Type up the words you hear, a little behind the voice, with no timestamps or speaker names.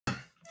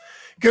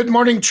Good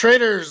morning,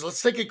 traders.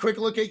 Let's take a quick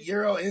look at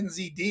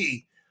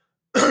EURNZD.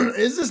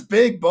 Is this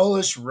big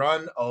bullish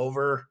run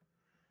over?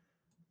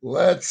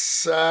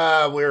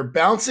 We're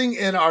bouncing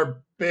in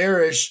our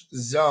bearish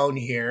zone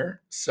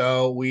here.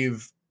 So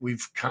we've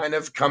kind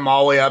of come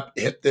all the way up,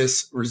 hit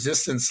this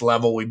resistance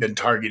level we've been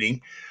targeting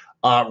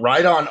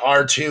right on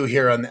R2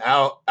 here on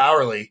the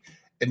hourly.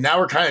 And now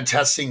we're kind of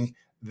testing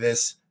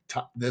this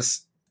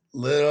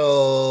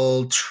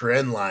little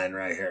trend line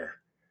right here.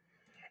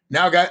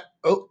 Now, get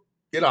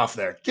off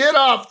there. Get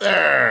off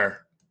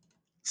there.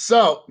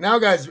 So now,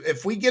 guys,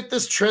 if we get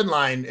this trend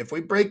line, if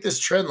we break this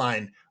trend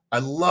line, I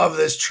love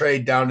this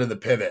trade down to the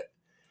pivot.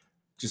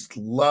 Just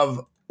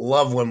love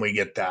when we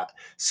get that.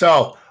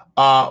 So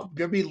I'm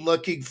going to be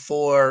looking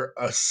for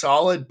a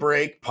solid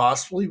break,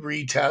 possibly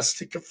retest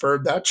to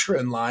confirm that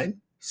trend line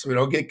so we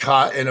don't get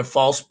caught in a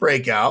false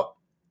breakout.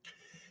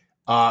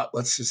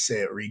 Let's just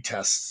say it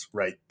retests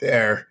right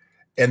there.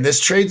 And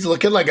this trade's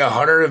looking like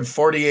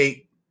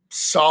 148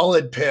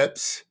 solid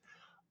pips.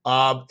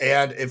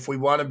 And if we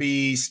want to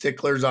be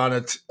sticklers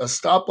on a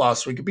stop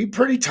loss, we could be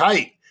pretty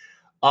tight.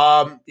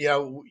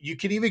 You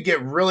can even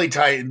get really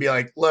tight and be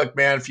like, look,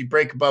 man, if you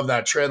break above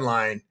that trend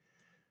line,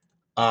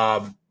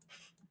 I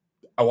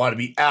want to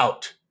be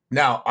out.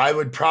 Now, I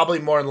would probably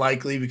more than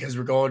likely, because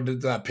we're going to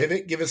the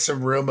pivot, give us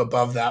some room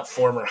above that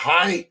former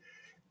high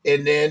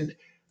and then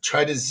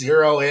try to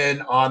zero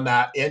in on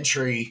that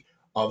entry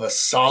of a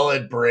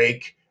solid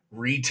break,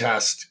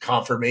 retest,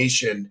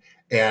 confirmation.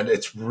 And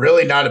it's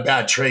really not a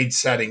bad trade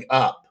setting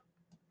up.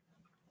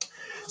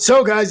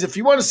 So, guys, if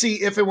you want to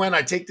see if and when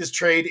I take this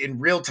trade in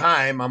real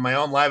time on my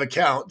own live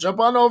account, jump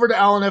on over to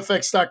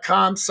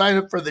allenfx.com, sign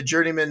up for the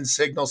Journeyman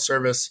Signal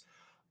service.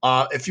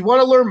 If you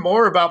want to learn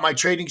more about my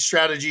trading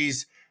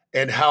strategies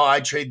and how I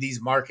trade these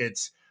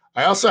markets,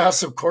 I also have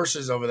some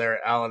courses over there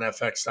at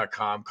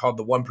allenfx.com called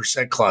the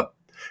 1% Club.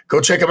 Go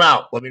check them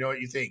out. Let me know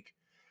what you think.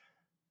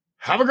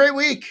 Have a great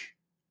week,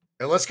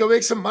 and let's go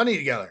make some money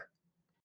together.